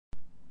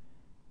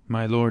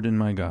My Lord and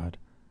my God,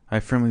 I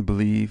firmly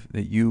believe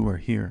that you are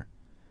here,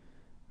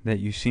 that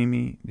you see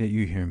me, that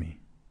you hear me.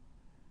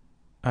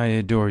 I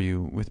adore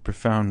you with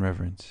profound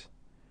reverence.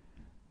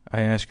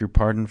 I ask your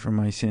pardon for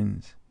my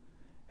sins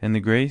and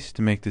the grace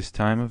to make this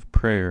time of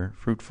prayer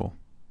fruitful.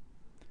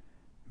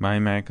 My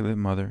Immaculate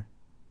Mother,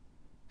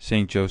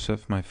 Saint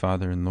Joseph, my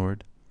Father and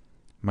Lord,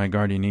 my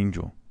guardian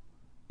angel,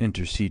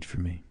 intercede for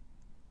me.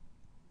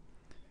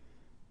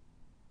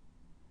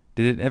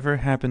 Did it ever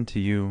happen to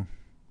you,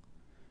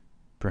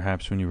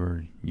 perhaps when you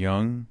were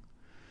young,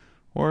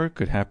 or it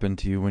could happen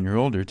to you when you're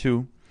older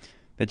too,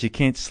 that you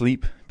can't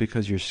sleep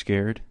because you're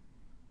scared?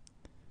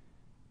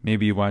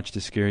 Maybe you watched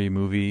a scary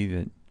movie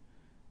that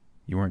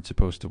you weren't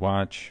supposed to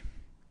watch,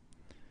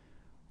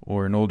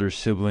 or an older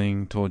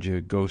sibling told you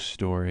a ghost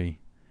story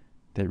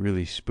that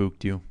really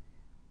spooked you.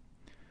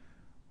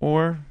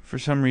 Or, for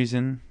some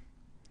reason,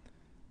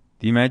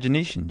 the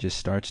imagination just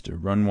starts to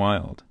run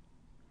wild,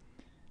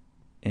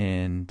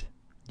 and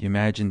you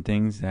imagine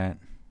things that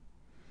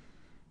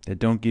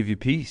don't give you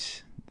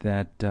peace,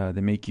 that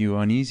make you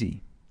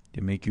uneasy,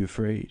 that make you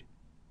afraid.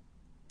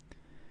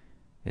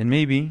 And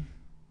maybe,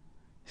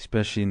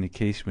 especially in the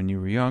case when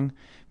you were young,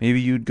 maybe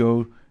you'd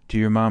go to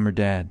your mom or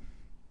dad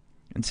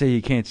and say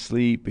you can't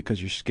sleep because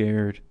you're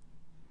scared.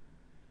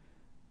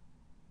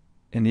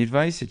 And the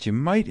advice that you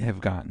might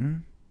have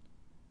gotten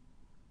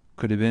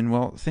could have been,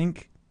 well,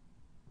 think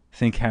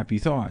happy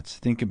thoughts.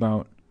 Think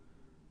about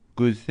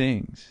good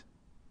things.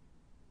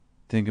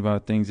 Think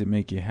about things that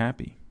make you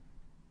happy.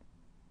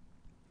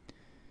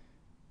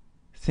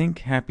 Think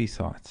happy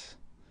thoughts.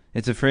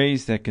 It's a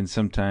phrase that can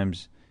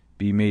sometimes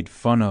be made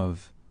fun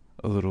of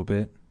a little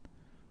bit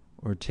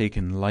or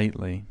taken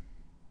lightly.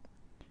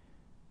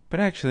 But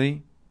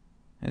actually,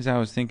 as I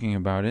was thinking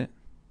about it,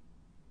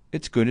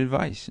 it's good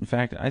advice. In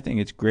fact, I think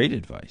it's great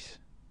advice.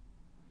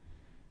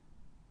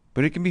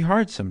 But it can be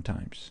hard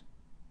sometimes.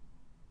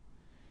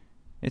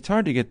 It's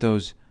hard to get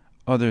those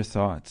other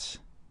thoughts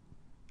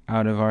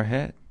out of our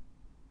head.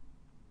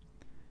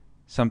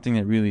 Something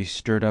that really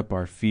stirred up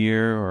our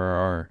fear or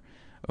our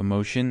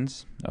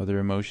emotions, other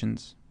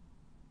emotions.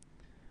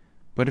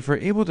 But if we're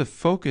able to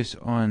focus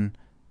on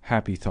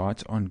happy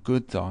thoughts, on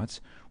good thoughts,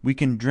 we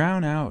can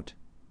drown out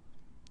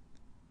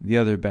the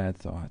other bad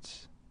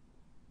thoughts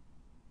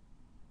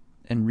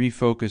and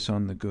refocus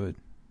on the good.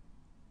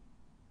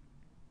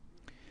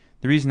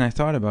 The reason I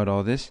thought about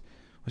all this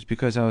was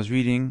because I was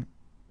reading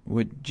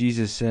what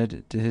Jesus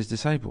said to his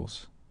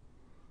disciples.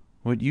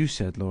 What you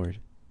said, Lord.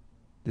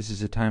 This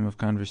is a time of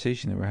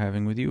conversation that we're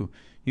having with you.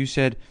 You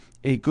said,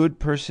 a good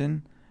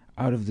person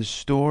out of the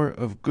store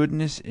of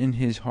goodness in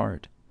his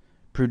heart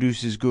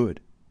produces good.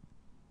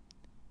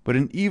 But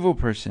an evil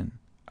person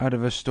out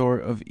of a store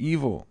of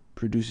evil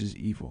produces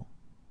evil.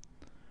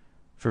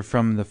 For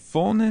from the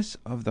fullness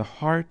of the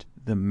heart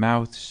the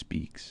mouth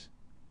speaks.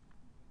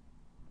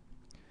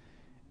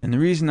 And the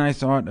reason I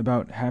thought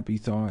about happy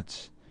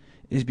thoughts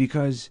is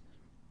because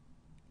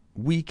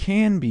we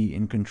can be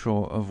in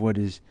control of what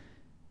is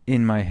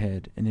in my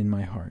head and in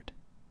my heart.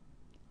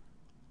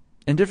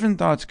 And different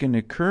thoughts can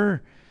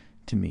occur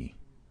to me.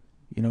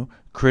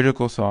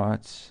 Critical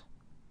thoughts,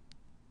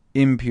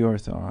 impure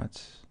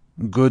thoughts,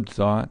 good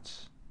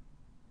thoughts.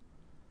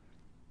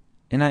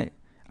 And I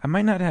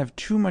might not have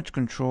too much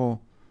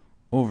control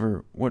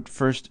over what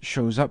first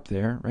shows up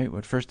there, right?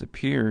 What first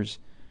appears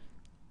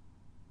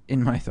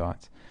in my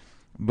thoughts.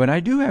 But I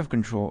do have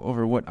control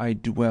over what I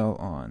dwell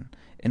on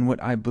and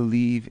what I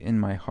believe in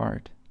my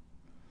heart.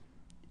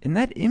 And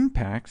that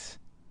impacts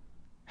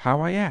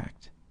how I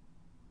act.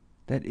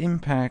 That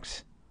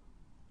impacts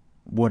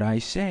what I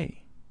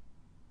say.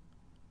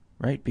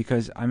 Right?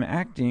 Because I'm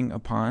acting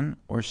upon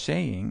or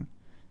saying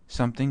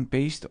something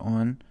based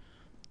on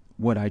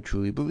what I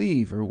truly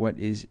believe or what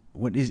is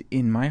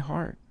in my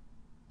heart.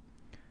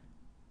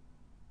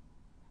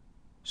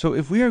 So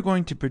if we are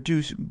going to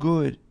produce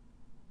good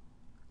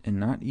and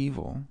not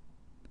evil,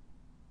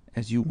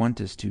 as you want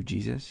us to,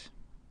 Jesus,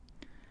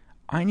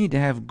 I need to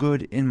have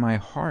good in my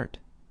heart.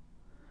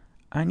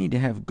 I need to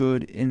have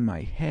good in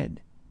my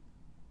head,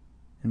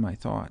 in my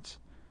thoughts,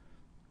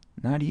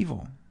 not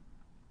evil.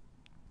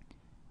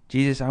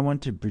 Jesus, I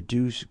want to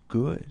produce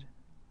good,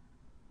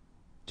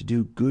 to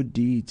do good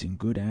deeds and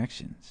good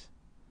actions.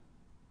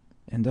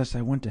 And thus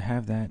I want to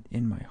have that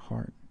in my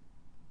heart.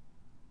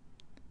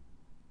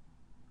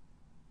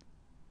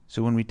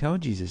 So when we tell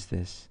Jesus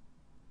this,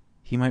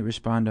 he might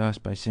respond to us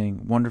by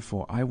saying,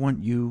 wonderful, I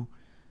want you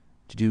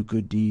to do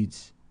good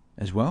deeds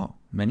as well,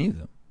 many of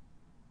them.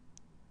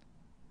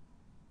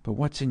 But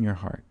what's in your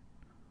heart?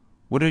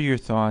 What are your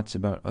thoughts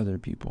about other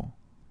people?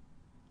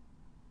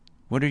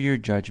 What are your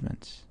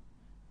judgments?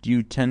 Do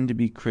you tend to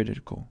be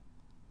critical?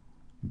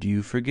 Do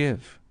you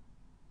forgive?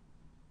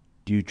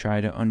 Do you try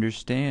to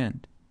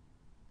understand?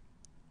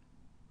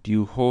 Do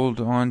you hold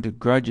on to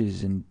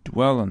grudges and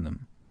dwell on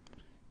them?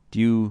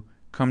 Do you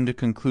come to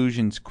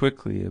conclusions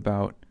quickly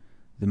about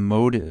the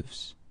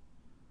motives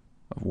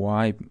of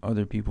why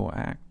other people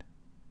act?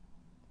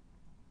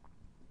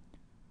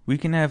 We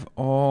can have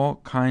all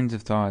kinds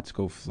of thoughts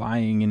go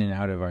flying in and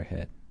out of our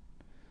head.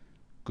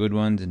 good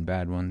ones and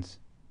bad ones.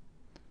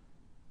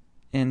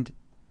 And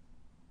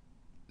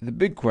the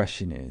big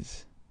question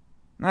is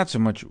not so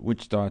much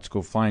which thoughts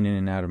go flying in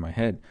and out of my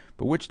head,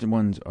 but which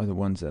ones are the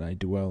ones that I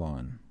dwell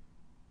on.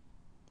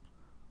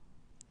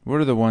 What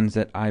are the ones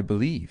that I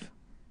believe?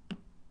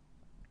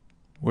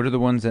 What are the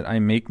ones that I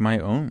make my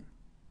own?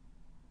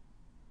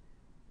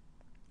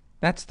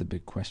 That's the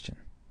big question.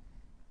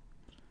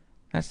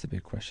 That's the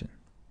big question.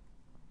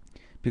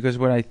 Because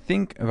what I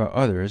think about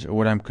others, or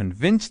what I'm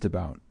convinced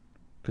about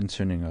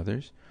concerning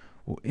others,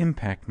 will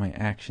impact my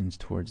actions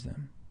towards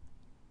them.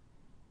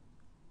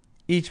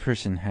 Each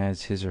person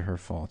has his or her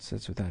faults,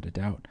 that's without a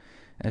doubt,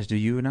 as do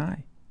you and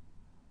I.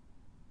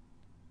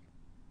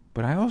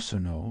 But I also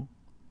know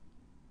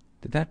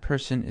that that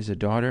person is a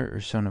daughter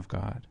or son of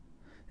God,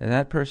 that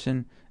that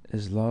person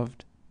is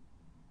loved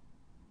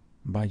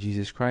by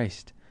Jesus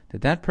Christ,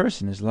 that that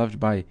person is loved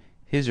by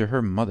his or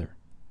her mother.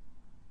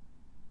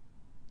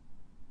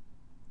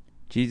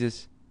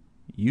 Jesus,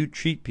 you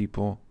treat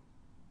people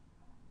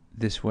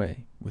this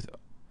way, with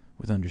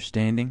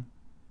understanding,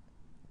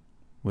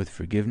 with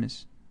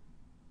forgiveness.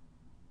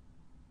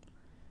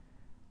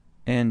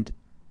 And,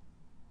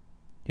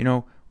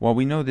 while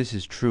we know this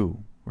is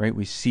true, right?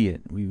 We see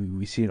it.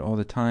 We see it all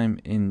the time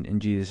in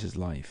Jesus'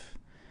 life.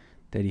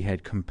 That he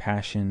had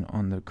compassion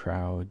on the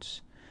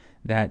crowds.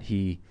 That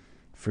he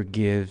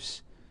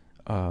forgives.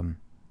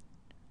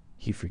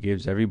 He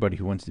forgives everybody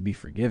who wants to be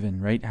forgiven,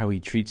 right? How he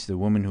treats the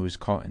woman who was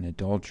caught in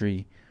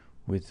adultery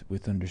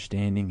with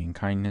understanding and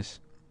kindness.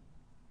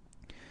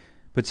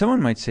 But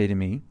someone might say to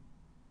me,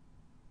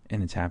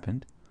 and it's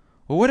happened,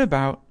 well, what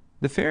about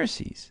the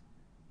Pharisees?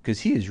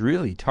 Because he is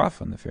really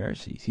tough on the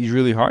Pharisees. He's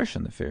really harsh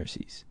on the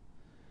Pharisees.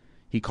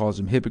 He calls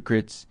them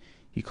hypocrites.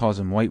 He calls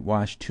them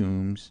whitewashed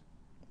tombs.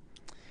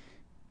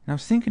 And I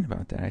was thinking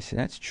about that. I said,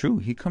 that's true.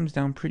 He comes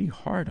down pretty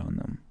hard on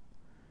them.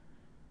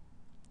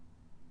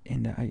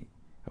 And I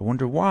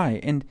wonder why.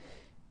 And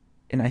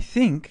I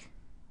think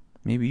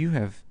maybe you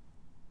have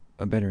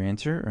a better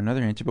answer or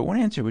another answer. But one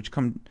answer which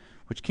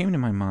came to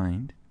my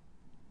mind,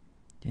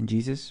 and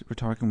Jesus, we're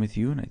talking with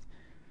you, and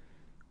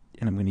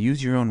I'm going to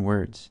use your own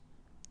words.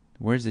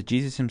 Words that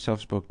Jesus himself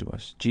spoke to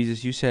us.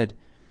 Jesus, you said,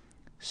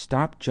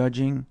 stop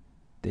judging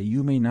that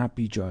you may not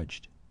be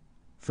judged.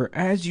 For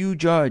as you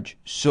judge,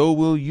 so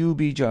will you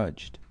be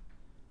judged.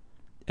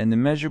 And the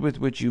measure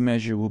with which you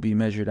measure will be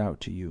measured out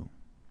to you.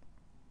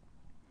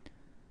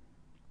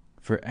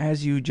 For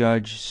as you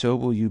judge, so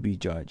will you be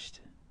judged.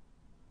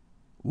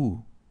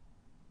 Ooh,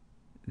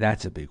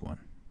 that's a big one.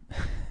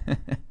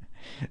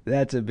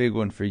 That's a big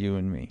one for you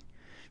and me,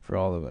 for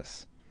all of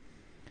us.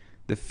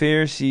 The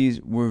Pharisees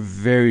were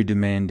very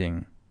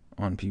demanding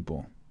on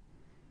people.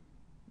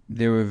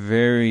 They were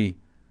very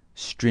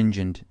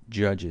stringent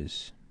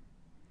judges.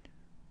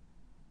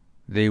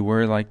 They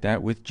were like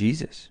that with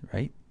Jesus,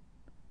 right?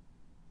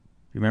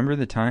 Remember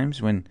the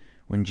times when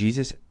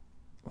Jesus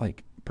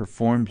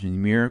performed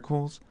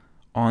miracles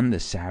on the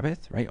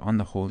Sabbath, right? On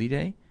the holy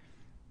day?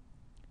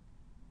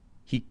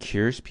 He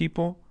cures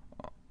people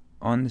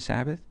on the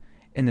Sabbath,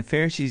 and the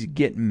Pharisees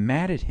get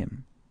mad at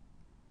him.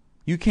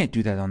 You can't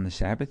do that on the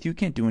Sabbath. You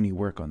can't do any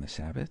work on the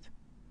Sabbath.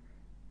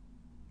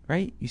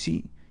 Right? You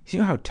see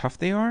how tough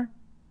they are?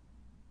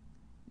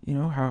 You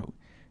know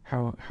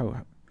how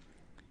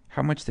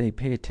much they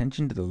pay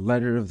attention to the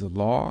letter of the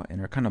law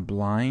and are kind of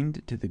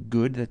blind to the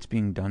good that's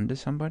being done to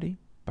somebody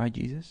by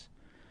Jesus.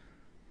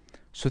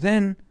 So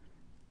then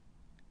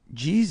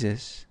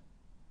Jesus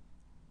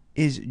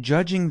is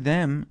judging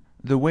them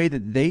the way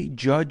that they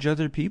judge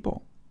other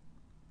people,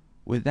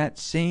 with that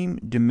same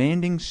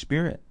demanding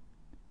spirit.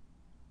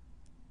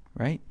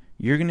 Right?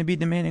 You're going to be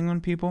demanding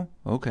on people?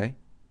 Okay.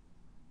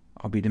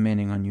 I'll be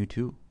demanding on you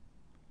too.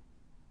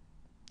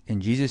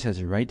 And Jesus has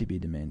a right to be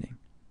demanding.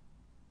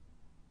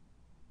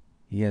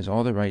 He has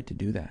all the right to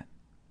do that.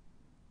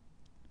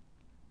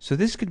 So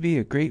this could be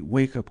a great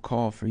wake-up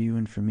call for you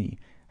and for me.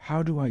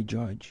 How do I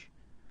judge?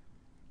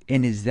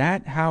 And is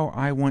that how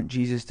I want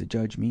Jesus to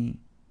judge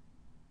me?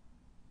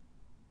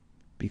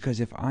 Because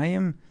if I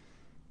am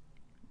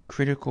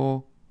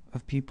critical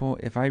of people,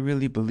 if I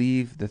really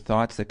believe the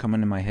thoughts that come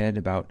into my head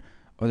about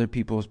other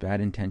people's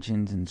bad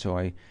intentions, and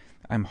so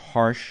I'm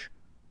harsh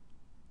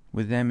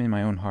with them in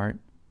my own heart,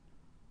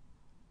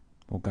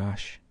 well,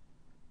 gosh,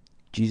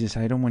 Jesus,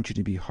 I don't want you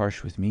to be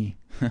harsh with me.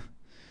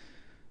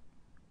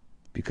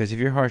 Because if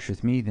you're harsh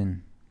with me,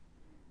 then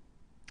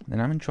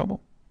I'm in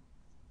trouble.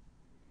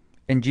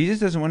 And Jesus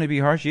doesn't want to be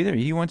harsh either.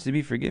 He wants to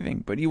be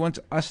forgiving, but he wants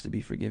us to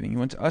be forgiving. He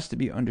wants us to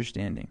be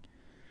understanding.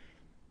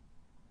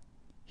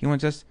 He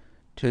wants us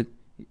to,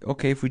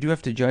 okay, if we do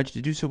have to judge,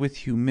 to do so with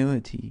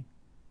humility,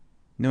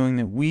 knowing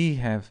that we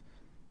have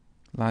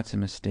lots of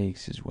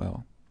mistakes as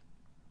well.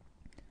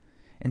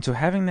 And so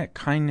having that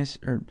kindness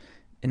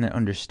and that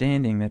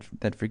understanding,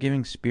 that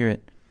forgiving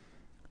spirit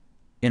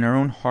in our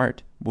own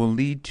heart will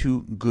lead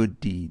to good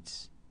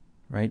deeds,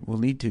 right? Will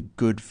lead to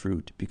good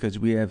fruit because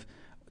we have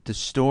the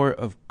store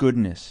of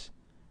goodness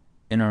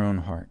in our own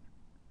heart.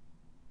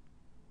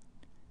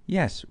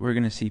 Yes, we're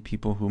going to see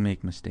people who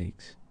make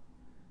mistakes.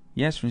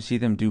 Yes, we see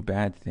them do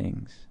bad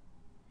things.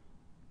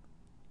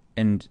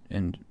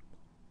 And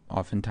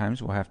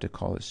oftentimes we'll have to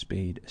call a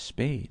spade a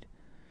spade.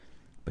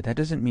 But that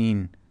doesn't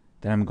mean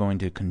that I'm going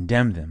to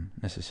condemn them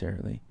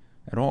necessarily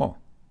at all,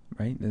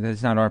 right?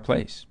 That's not our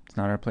place. It's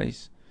not our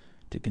place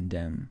to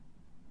condemn.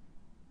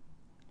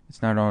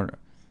 It's not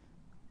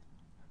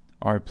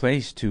our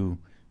place to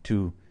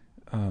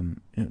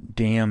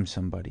damn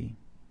somebody.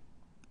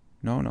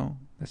 No,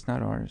 that's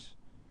not ours.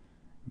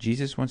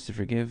 Jesus wants to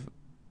forgive.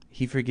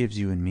 He forgives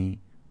you and me.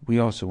 We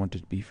also want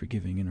to be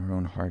forgiving in our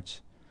own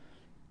hearts,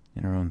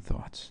 in our own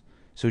thoughts.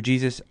 So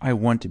Jesus, I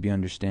want to be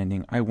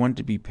understanding. I want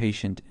to be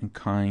patient and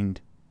kind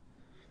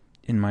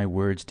in my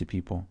words to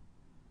people.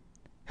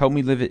 Help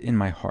me live it in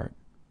my heart,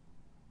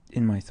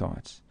 in my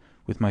thoughts,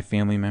 with my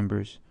family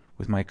members,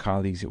 with my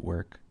colleagues at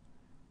work,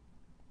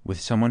 with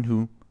someone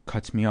who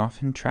cuts me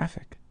off in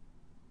traffic.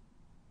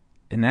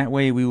 In that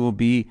way, we will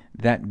be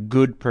that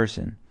good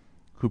person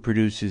who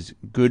produces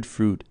good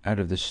fruit out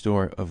of the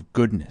store of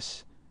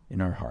goodness in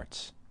our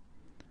hearts.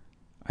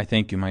 I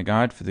thank you, my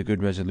God, for the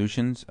good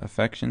resolutions,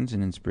 affections,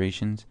 and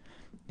inspirations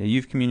that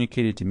you've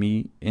communicated to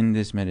me in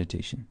this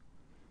meditation.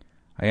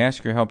 I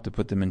ask your help to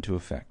put them into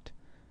effect.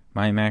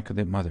 My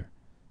Immaculate Mother,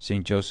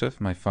 Saint Joseph,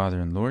 my Father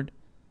and Lord,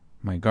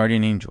 my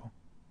guardian angel,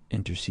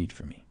 intercede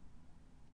for me.